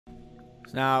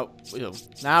Now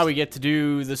we get to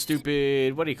do the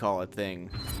stupid, what do you call it thing?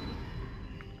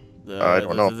 I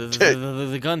don't know.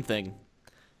 The gun thing.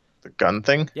 The gun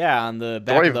thing? Yeah, on the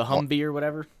back of the Humvee or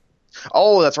whatever.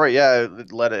 Oh, that's right. Yeah,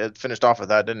 it finished off with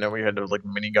that, didn't it? We had to like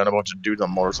minigun a bunch of dudes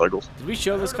on motorcycles. Did we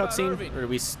show this cutscene, or did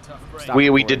we stop?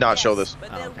 We did not show this.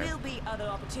 But there will be other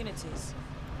opportunities.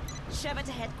 Sheva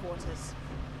to headquarters.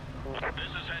 This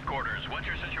is headquarters. What's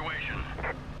your situation?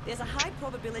 There's a high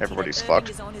probability Everybody's that fucked.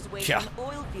 Irving is on his way Yeah. to an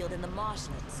oil field in the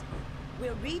marshlands.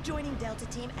 We're rejoining Delta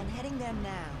Team and heading there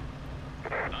now.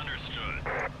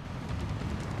 Understood.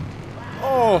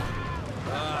 Oh,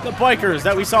 the bikers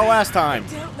that we saw last time.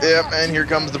 Yep, and here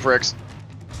comes the pricks.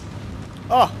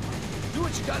 Oh, Do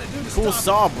what you gotta do to cool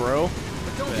stop saw, bro.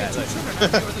 But don't get too trigger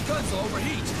happy or the guns will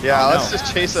overheat. Yeah, Oh, let's no.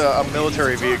 just chase a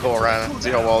military vehicle around and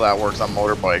see how well that works on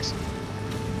motorbikes.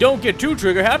 Don't get too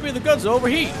trigger happy. The guns will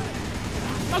overheat.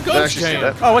 My I guns actually see can.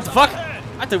 that. Oh, what the fuck?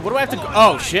 What do I have to go?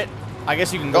 Oh shit. I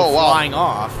guess you can go Oh, wow. flying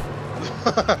off.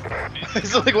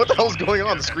 It's like, what the hell's going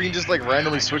on? The screen just like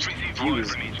randomly switched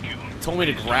views. Told me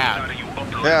to grab.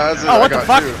 Yeah, that's it. Oh, I what the got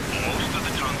fuck? too.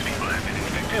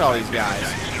 Look at all these guys.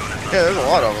 Yeah, there's a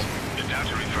lot of them.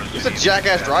 There's a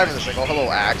jackass driving this thing. Oh, hello,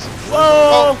 Axe.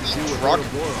 Whoa! Oh, truck.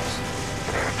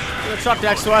 There's a truck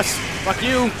next to us. Fuck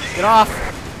you. Get off.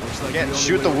 Can't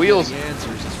shoot the wheels.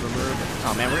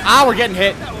 Oh man, we're getting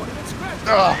hit.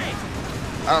 Ugh.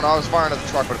 I don't know. I was firing at the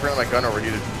truck, but apparently my gun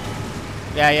overheated.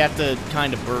 Yeah, you have to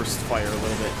kind of burst fire a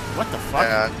little bit. What the fuck?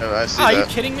 Yeah, I see Oh, are you that.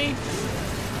 kidding me?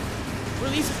 What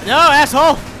are these? No,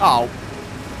 asshole! Oh.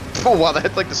 Oh wow, that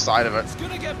hit like the side of it. It's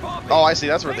gonna get bumpy. Oh, I see.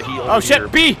 That's where the heat. Oh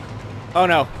shit, B! Oh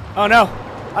no. Oh no.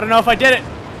 I don't know if I did it.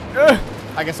 Ugh.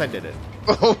 I guess I did it.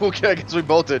 Okay, I guess we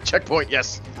both did. Checkpoint,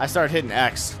 yes. I started hitting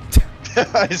X.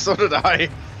 So did I.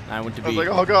 I went to I was B. like,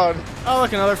 oh god. Oh,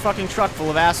 look, another fucking truck full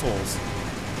of assholes.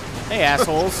 Hey,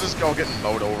 assholes. Just go getting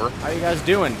mowed over. How you guys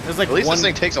doing? There's like At least one. this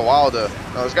thing takes a while to.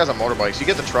 No, this guy's on motorbikes. You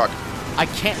get the truck. I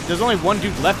can't. There's only one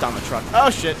dude left on the truck. Oh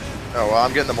shit. Oh well,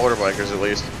 I'm getting the motorbikers at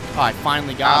least. Oh, I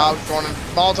finally got him. Going in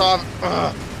Molotov.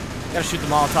 Ugh. Gotta shoot the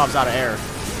Molotovs out of air.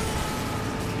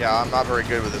 Yeah, I'm not very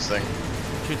good with this thing.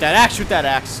 Shoot that axe. Shoot that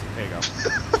axe. There you go.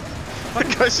 The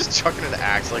guy's just chucking an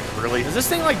axe. Like really? Does this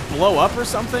thing like blow up or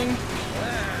something?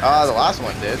 The last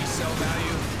one did. Resale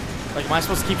value. Like, am I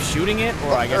supposed to keep shooting it,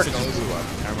 or Oh, I guess it there it just goes. blew up?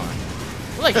 Never mind.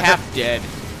 We're like half dead.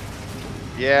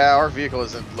 Yeah, our vehicle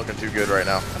isn't looking too good right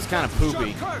now. That's kind of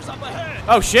poopy. Cars up ahead.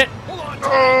 Oh shit! Hold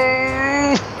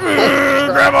on.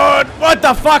 Grab on! What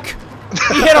the fuck?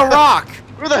 He hit a rock.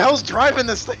 Who the hell's driving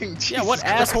this thing? Yeah, what Jesus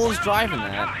asshole is driving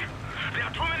that? There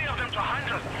are too many of them to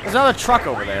hunt us. There's another truck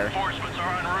over there. Reinforcements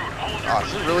are en route. Hold your Oh,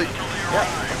 is it really?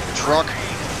 Yeah. Truck.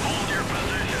 Hold your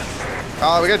position.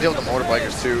 Oh, we gotta deal with the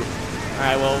motorbikers too. All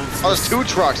right, well. Oh, there's two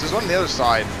trucks. There's one on the other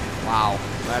side. Wow,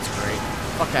 that's great.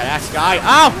 Fuck that ass guy.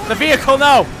 Ow! The vehicle,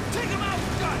 no! Take him out,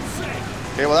 for God's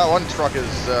sake. Okay, well that one truck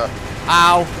is.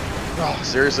 Ow! Oh,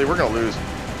 seriously, we're gonna lose.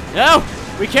 No!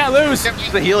 We can't lose! Can't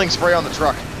use the healing spray on the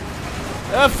truck.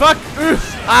 Fuck!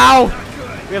 Ow!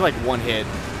 We have like one hit,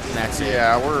 and that's it.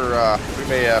 Yeah, we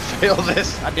may fail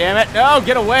this. God damn it! No!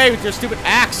 Get away with your stupid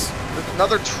axe! There's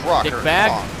another truck. Dickbag.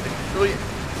 Come on. It really.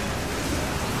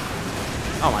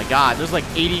 Oh my god, there's like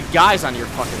 80 guys on your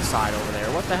fucking side over there.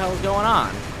 What the hell is going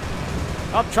on?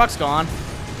 Oh, truck's gone.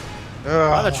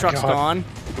 Other truck's gone.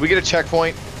 Did we get a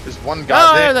checkpoint? There's one Oh,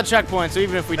 guy there. there's a checkpoint, so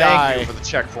even if we Thank die... you for the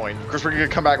checkpoint. Of course, we're gonna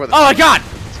come back with. Oh my god!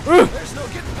 Ooh. There's no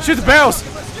getting past Shoot the that.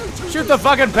 barrels! Let's do two. Shoot the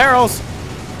fucking barrels!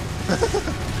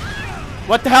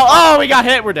 What the hell? Oh, we got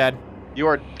hit. We're dead. You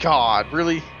are God,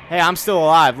 really? Hey, I'm still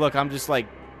alive. Look, I'm just like...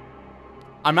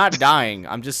 I'm not dying.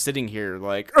 I'm just sitting here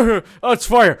like... Oh, it's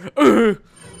fire!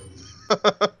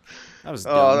 That was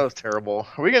dumb. Oh, that was terrible.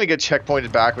 Are we gonna get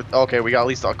checkpointed back with? Okay, we got at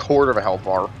least a quarter of a health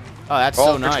bar. Oh, that's Oh,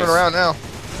 so we're nice. turning around now.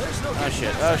 There's no Oh getting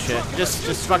shit, past oh that. shit.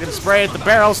 Just fucking spray at the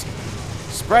barrels.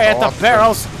 Spray at Oh, the I'm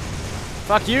barrels.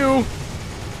 Fuck you.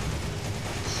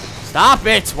 Stop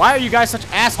it. Why are you guys such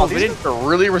Oh, assholes? We these didn't... are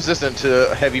really resistant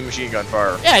to heavy machine gun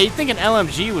fire. Yeah, you'd think an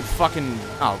LMG would fucking...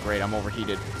 Oh, great, I'm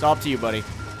overheated. It's all up to you, buddy.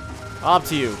 All up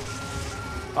to you.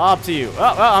 All up to you.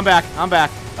 Oh, oh, I'm back. I'm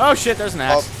back. Oh shit, there's an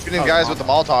Well, axe. shooting Oh, guys come with on.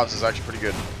 the Molotovs is actually pretty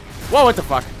good. Whoa, what the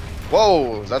fuck?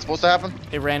 Whoa, is that supposed to happen?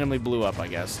 It randomly blew up, I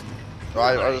guess. Well,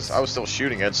 I was still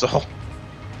shooting it, so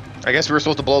I guess we were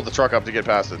supposed to blow the truck up to get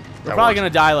past it. We're probably gonna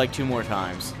die like 2 more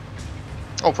times.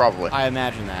 Oh, probably. I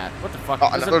imagine that. What the fuck?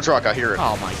 Oh, There's another a- truck. I hear it.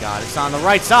 Oh my god, it's on the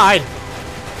right side.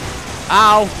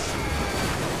 Ow.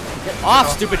 Get off,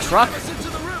 stupid truck. Us into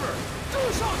the river.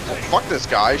 Do something. Fuck this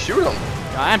guy. Shoot him.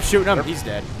 I'm shooting him. He's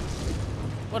dead.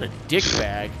 What a dick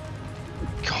bag.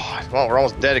 God. Well, we're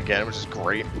almost dead again, which is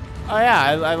great. Oh yeah,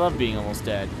 I love being almost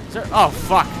dead. Is there, oh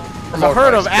fuck! There's a Remote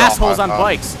herd of bikes. assholes No, on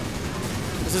bikes.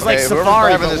 This is Okay, like whoever's Safari,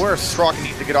 driving but this worse. truck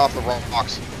needs to get off the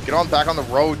rocks. Get on back on the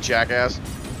road, jackass.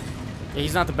 Yeah,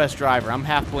 he's not the best driver. I'm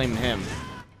half blaming him.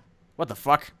 What the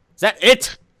fuck? Is that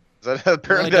it? Is that,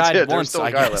 apparently only that's died it. There's once, still a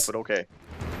I guy guess. left, but okay.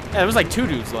 Yeah, there was like 2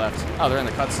 dudes left. Oh, they're in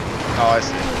the cutscene. Oh, I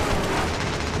see.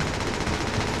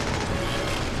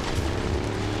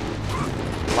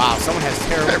 Wow, someone has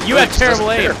terrible. It You really have terrible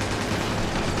doesn't aim. care.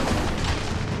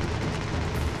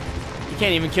 You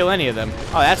can't even kill any of them.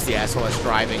 Oh, that's the asshole that's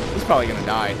driving. He's probably gonna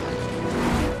die.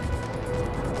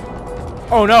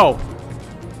 Oh no!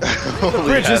 The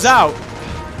bridge is out.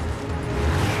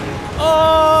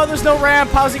 Oh, there's no ramp.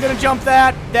 How's he gonna jump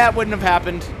that? That wouldn't have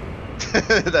happened.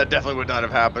 That definitely would not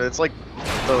have happened. It's like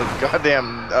the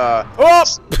goddamn. Oh!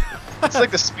 It's like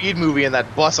the Speed movie in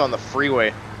that bus on the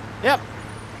freeway. Yep.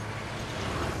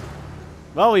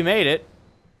 Well, we made it.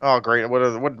 Oh, great.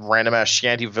 What random ass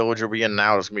shanty village are we in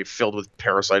now? It's going to be filled with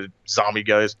parasited zombie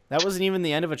guys. That wasn't even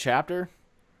the end of a chapter?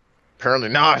 Apparently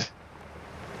not.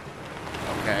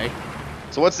 Okay.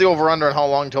 So what's the over-under on how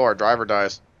long till our driver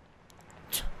dies?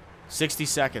 60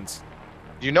 seconds.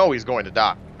 You know he's going to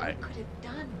die. Could have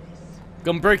done this.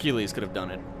 Gumbercules could have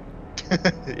done it.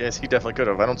 Yes, he definitely could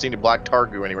have. I don't see any black tar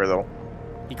goo anywhere, though.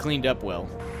 He cleaned up well.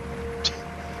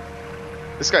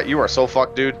 This guy, you are so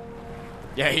fucked, dude.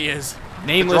 Yeah, he is.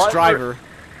 Nameless driver.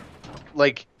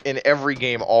 Like, in every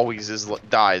game, always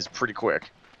dies pretty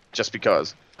quick. Just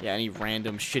because. Yeah, any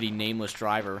random shitty nameless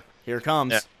driver. Here it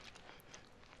comes. Yeah.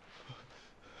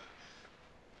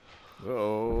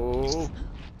 Uh-oh.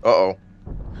 Uh-oh.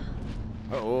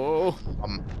 Uh-oh.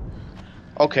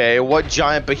 Okay, what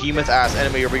giant behemoth-ass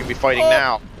enemy are we going to be fighting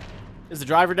now? Is the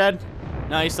driver dead?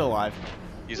 No, he's still alive.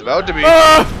 He's about to be.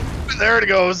 Ah! There it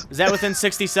goes. Is that within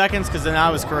 60 seconds? Because then I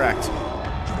was correct.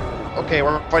 Okay,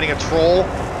 we're fighting a troll.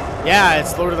 Yeah,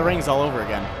 it's Lord of the Rings all over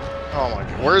again. Oh my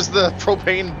god. Where's the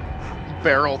propane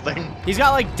barrel thing? He's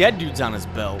got like dead dudes on his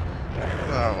belt.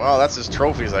 Oh, well, that's his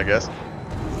trophies, I guess.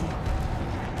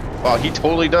 Wow, he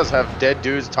totally does have dead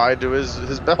dudes tied to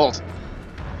his belt.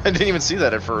 I didn't even see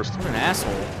that at first. What an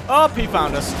asshole. Oh, he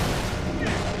found us.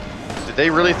 Did they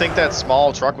really think that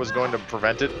small truck was going to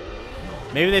prevent it?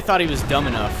 Maybe they thought he was dumb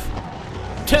enough.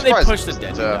 They surprised pushed the this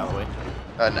dead is, dude out of the way.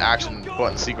 An action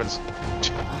button sequence.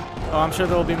 Oh, I'm sure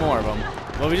there will be more of them.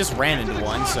 Well, we just ran into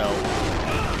one, so...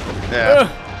 Yeah.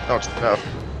 No.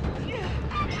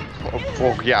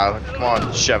 Oh, yeah, come on,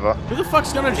 Sheva. Who the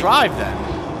fuck's gonna drive then?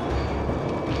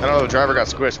 I don't know, the driver got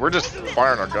squished. We're just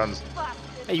firing our guns.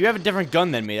 Hey, you have a different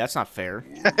gun than me. That's not fair.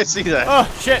 I see that. Oh,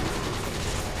 shit.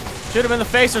 Shoot him in the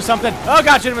face or something. Oh,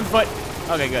 God, shoot him in the foot.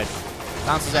 Okay, good.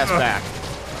 Bounce his ass back.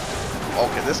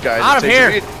 Okay, this guy Out of takes here.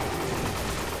 a hit.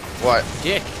 What?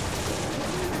 Dick.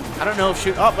 I don't know if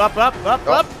shoot... Up.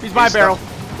 He's by He's barrel.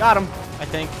 Got him, I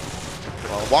think.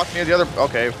 Well, walk near the other...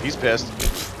 Okay, he's pissed.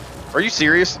 Are you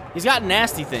serious? He's got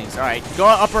nasty things. All right, go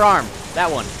upper arm.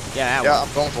 That one. Yeah, that Yeah, one.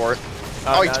 I'm going for it.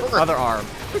 Oh, he turned. Other arm.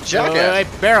 Good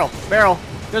jackass. Wait, barrel.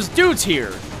 There's dudes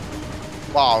here.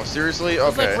 Wow, seriously?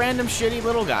 There's Okay. like random shitty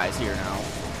little guys here now.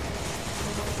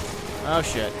 Oh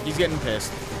shit, he's getting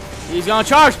pissed. He's gonna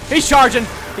charge. He's charging.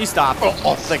 He stopped.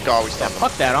 Oh, thank God we stopped him.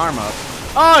 Fuck that arm up.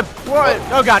 Oh, boy.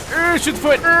 Oh God. Shoot the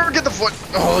foot. Get the foot.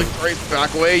 Oh, great.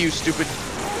 Back away, you stupid.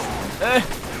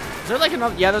 Is there like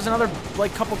another? Yeah, there's another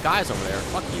like couple guys over there.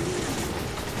 Fuck you.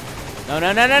 No.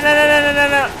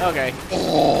 Okay.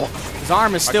 Oh. His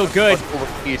arm is still good.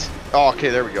 Overheat. Oh, okay,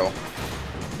 there we go.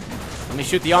 Let me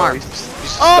shoot the arm. He's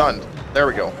stunned. There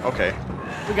we go. Okay.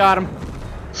 We got him.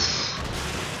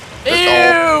 Ew!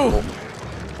 Oh.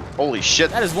 Holy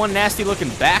shit. That is one nasty looking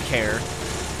back hair.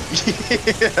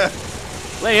 Yeah.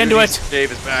 Lay into it.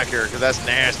 Dave is back here because that's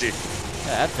nasty.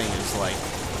 Yeah, that thing is like...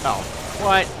 Oh.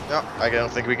 What? No, I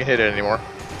don't think we can hit it anymore.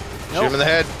 Shoot Nope. him in the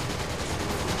head.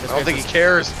 I don't think he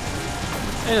cares.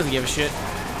 He doesn't give a shit.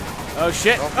 Oh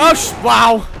shit. Nope. Oh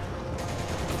wow.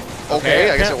 Okay,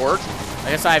 I guess it worked.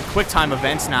 I guess I have quick time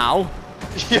events now.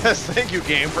 Yes, thank you,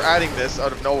 game, for adding this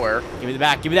out of nowhere. Give me the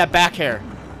back. Give me that back hair.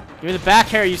 Give me the back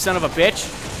hair, you son of a bitch.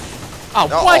 Oh,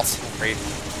 No, what? Oh, great.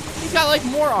 He's got like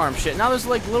more arm shit. Now there's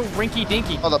like little rinky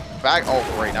dinky. Oh, the back. Oh,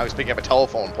 great. Now he's picking up a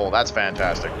telephone pole. That's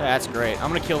fantastic. Yeah, that's great. I'm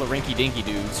gonna kill the rinky dinky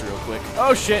dudes real quick.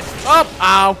 Oh shit. Oh,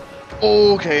 ow.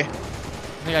 Okay. I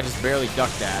think I just barely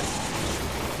ducked that.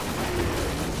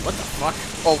 What the fuck?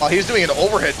 Oh, well, he's doing an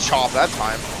overhead chop that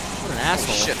time. What an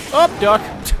asshole. shit. Oh, duck.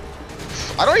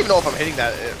 I don't even know if I'm hitting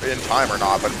that in time or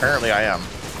not, but apparently I am.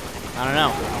 I don't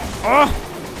know. Oh!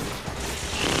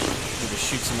 Need to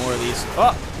shoot some more of these.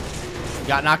 Oh! You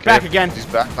got knocked back again. He's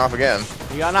backing off again.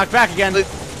 You got knocked back again.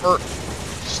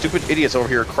 stupid idiots over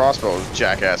here crossbows,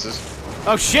 jackasses.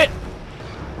 Oh shit!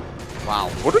 Wow.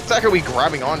 What exactly are we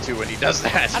grabbing onto when he does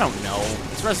that? I don't know.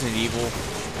 It's Resident Evil.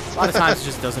 A lot of times it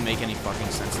just doesn't make any fucking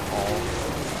sense at all.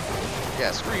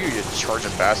 Yeah, screw you, you charging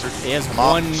bastard. He has Come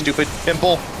one on, stupid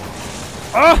pimple.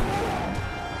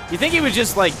 You think he would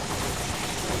just like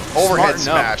Overhead smarten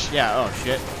up. smash. Yeah. Oh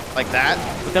shit. Like that.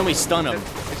 But then we stun him.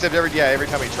 Except every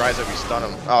time he tries it, we stun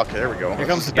him. Oh, okay, there we go. Here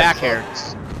comes the back hair.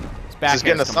 It's His back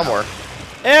getting hair's us coming somewhere.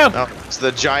 out. Ew! No, it's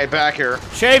the giant back hair.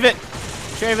 Shave it.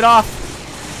 Shave it off.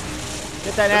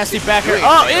 Get that nasty back hair. Great.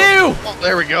 Oh, ew! Oh,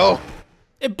 there we go.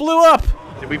 It blew up.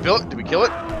 Did we kill it? Did we kill it?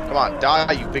 Come on,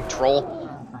 die, you big troll.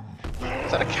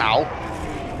 Is that a cow?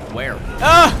 Where?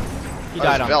 Ah! He Oh,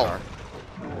 died it's on Vel. the car.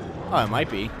 Oh, it might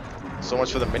be. So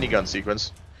much for the minigun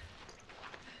sequence.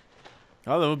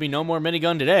 Oh, there will be no more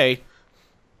minigun today.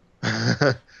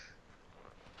 What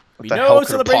Be the hell no could have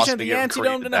celebration at possibly the Antidome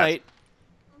created that? tonight.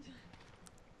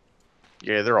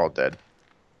 Yeah, they're all dead.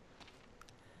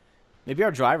 Maybe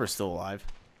our driver's still alive.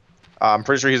 I'm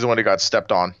pretty sure he's the one who got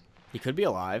stepped on. He could be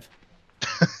alive.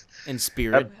 In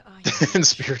spirit. Where are you? In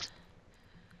spirit.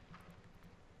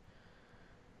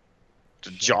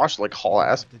 Did Josh like haul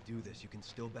ass? To do this, you can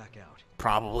still back out.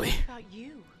 Probably. What about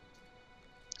you?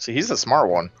 See, he's the smart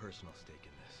one. Personal stake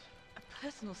in this. A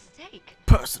personal stake?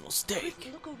 Personal Chris,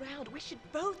 stake. look around. We should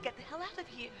both get the hell out of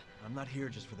here. I'm not here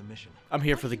just for the mission. I'm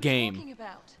here What for are the you game. talking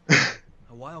about?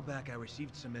 A while back, I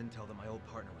received some intel that my old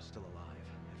partner was still alive.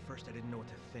 At first, I didn't know what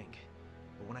to think.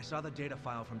 But when I saw the data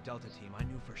file from Delta Team, I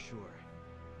knew for sure.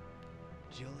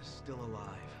 Jill is still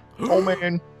alive. Oh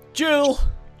man, Jill!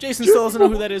 Jason still doesn't know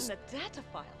who that is. The data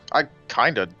file. I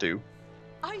kinda do.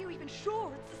 Are you even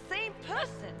sure it's the same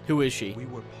person? Who is she? We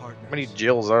were partners. How many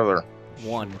Jills are there?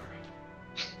 One.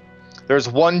 There's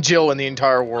one Jill in the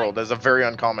entire world. That's a very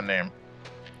uncommon name.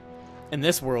 In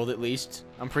this world, at least.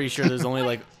 I'm pretty sure there's only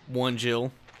like one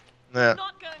Jill. Yeah.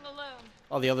 Not going alone.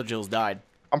 All the other Jills died.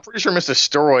 I'm pretty sure Mr.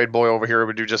 Steroid Boy over here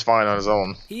would do just fine on his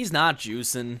own. He's not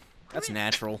juicing. That's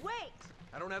natural. Wait.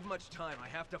 I don't have much time. I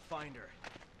have to find her.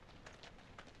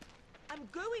 I'm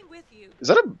going with you. Is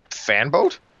that a fan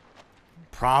boat?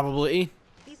 Probably.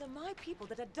 These are my people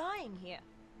that are dying here.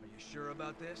 Are you sure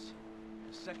about this?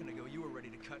 A second ago, you were ready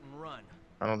to cut and run.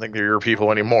 I don't think they're your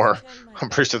people anymore. I'm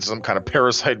pretty sure it's some kind of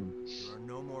parasite. There are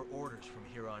no more orders from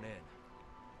here on in.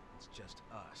 It's just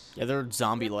us. Yeah, they're We're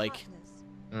zombie-like. partners.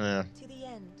 Yeah. To the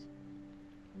end.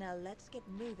 Now let's get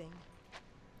moving.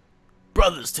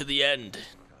 Brothers to the end.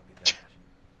 Copy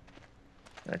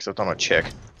that. Except I'm a chick.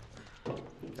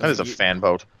 That is a fan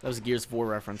boat. That was a Gears 4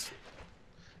 reference.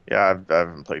 Yeah, I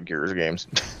haven't played Gears games.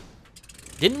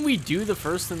 Didn't we do the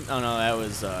first one? Oh no, that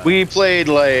was We played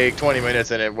like 20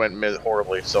 minutes and it went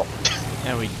horribly, so.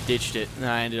 and we ditched it. And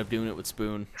I ended up doing it with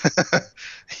Spoon.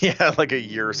 Yeah, like a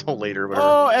year or so later, whatever.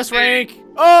 Oh, S rank.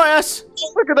 Oh, S.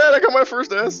 Look at that, I got my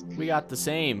first S. We got the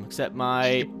same, except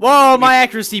my whoa, my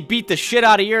accuracy beat the shit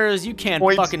out of yours. You can't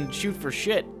Points. fucking shoot for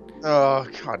shit. Oh,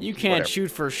 God. You can't whatever.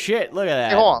 shoot for shit. Look at Hey,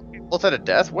 that. hold on. Both had a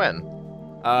death? When?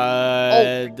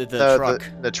 The truck.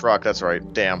 The truck, that's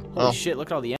right. Damn. Holy Oh. shit! Look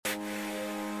at all the